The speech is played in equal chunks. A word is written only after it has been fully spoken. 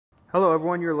Hello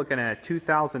everyone, you're looking at a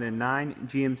 2009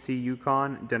 GMC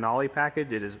Yukon Denali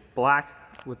package. It is black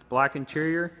with black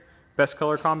interior, best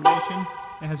color combination.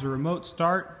 It has a remote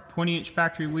start, 20-inch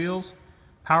factory wheels,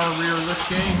 power rear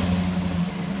liftgate.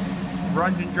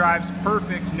 Runs and drives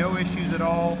perfect, no issues at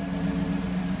all.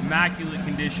 Immaculate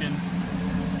condition.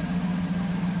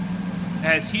 It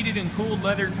has heated and cooled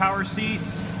leather power seats,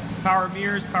 power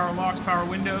mirrors, power locks, power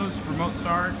windows, remote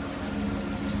start.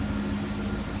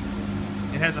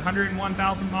 It has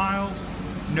 101,000 miles,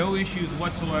 no issues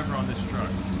whatsoever on this truck.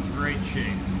 It's in great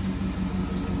shape.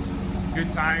 Good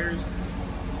tires,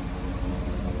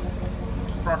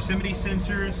 proximity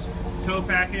sensors, tow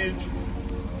package,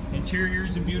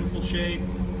 interior's in beautiful shape.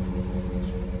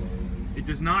 It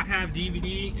does not have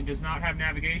DVD, it does not have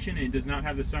navigation, and it does not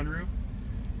have the sunroof.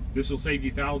 This will save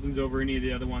you thousands over any of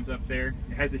the other ones up there.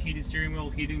 It has a heated steering wheel,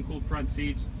 heated and cooled front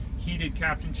seats, heated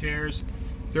captain chairs,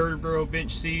 third row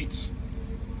bench seats.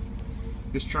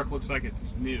 This truck looks like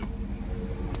it's new.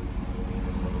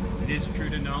 It is a true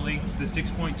Denali. The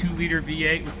 6.2 liter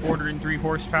V8 with 403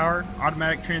 horsepower,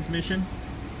 automatic transmission.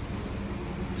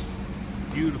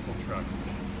 Beautiful truck.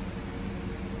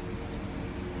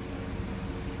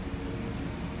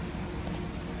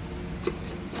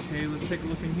 Okay, let's take a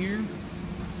look in here.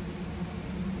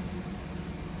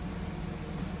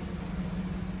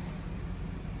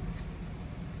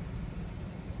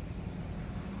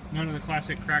 None of the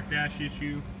classic crack dash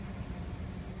issue.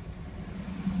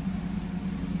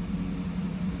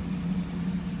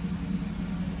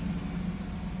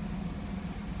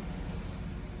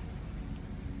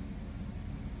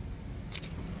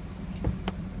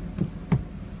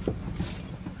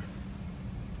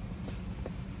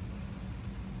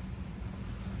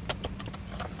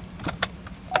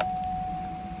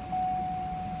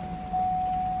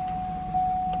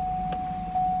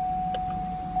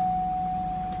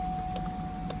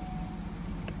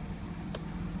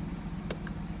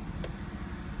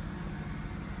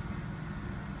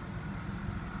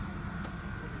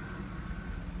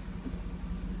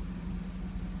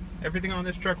 Everything on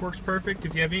this truck works perfect.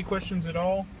 If you have any questions at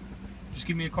all, just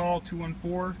give me a call,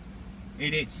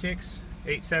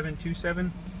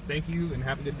 214-886-8727. Thank you and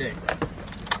have a good day.